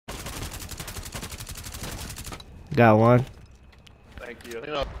Got one. Thank you.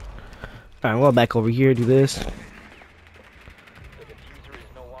 Alright, I'm going back over here, do this. The diffuser is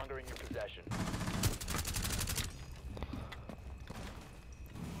no longer in your possession.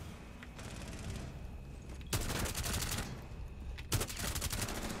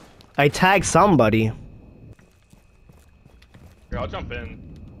 I tagged somebody. Here, I'll jump in.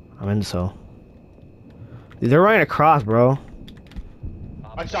 I'm in so. Dude, they're running across, bro.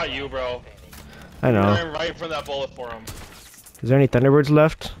 I shot you, bro. I know. You're right in front of that bullet for him. Is there any Thunderbirds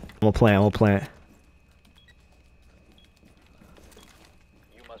left? We'll plant, we'll plant.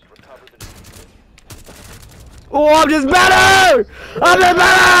 You must recover the diffuser. Oh, I'm just better! I'm just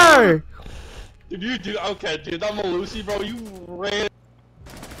better! Dude, okay, dude, that Malusi, bro, you ran.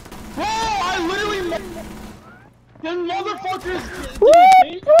 Bro, I literally. Them motherfuckers.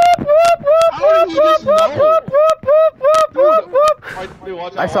 How did you just know? Dude,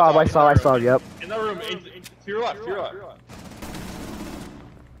 watch out, I saw him, yep. In that room, to your left, to your left.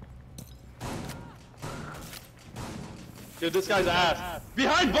 Dude, this guy's ass.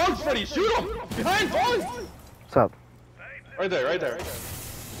 Behind bugs, Freddy, shoot him! Behind bugs! What's up? Right there, right there.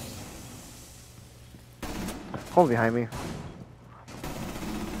 Hold behind me.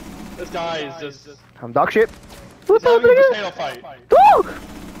 This guy is just. I'm dog shit. He's having a potato fight. Woo!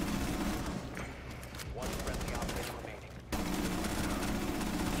 One friendly operator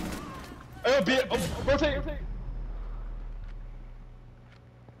remaining. Rotate.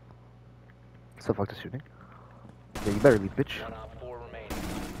 So fuck the shooting. Yeah, you better leave, bitch. One op 4 remaining.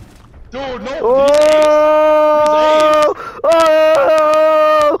 Dude, no. Oh!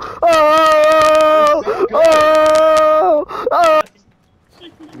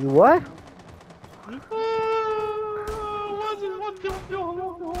 You what?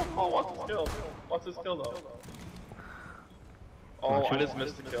 What's his kill though? Oh, I just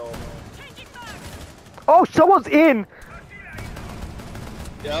missed the kill. Oh, someone's in!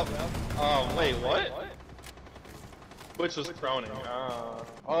 Yep. Wait, what? Which was crowning.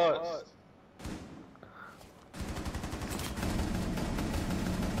 Us.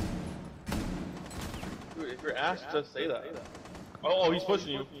 Dude, if you're asked, just say that. Oh, he's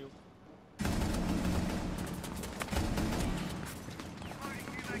pushing you.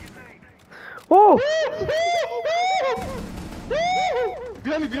 Oh!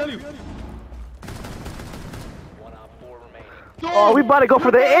 Behind you! One op 4 remaining. Oh, we about to go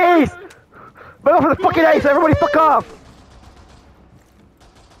for the ace! Go for the fucking ace! Everybody fuck off!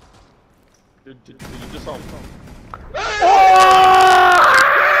 Dude, you just saw him.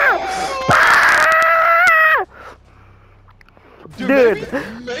 Dude!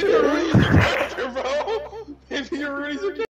 Maybe you're Rudy's a character, bro! Maybe you're Rudy's a character.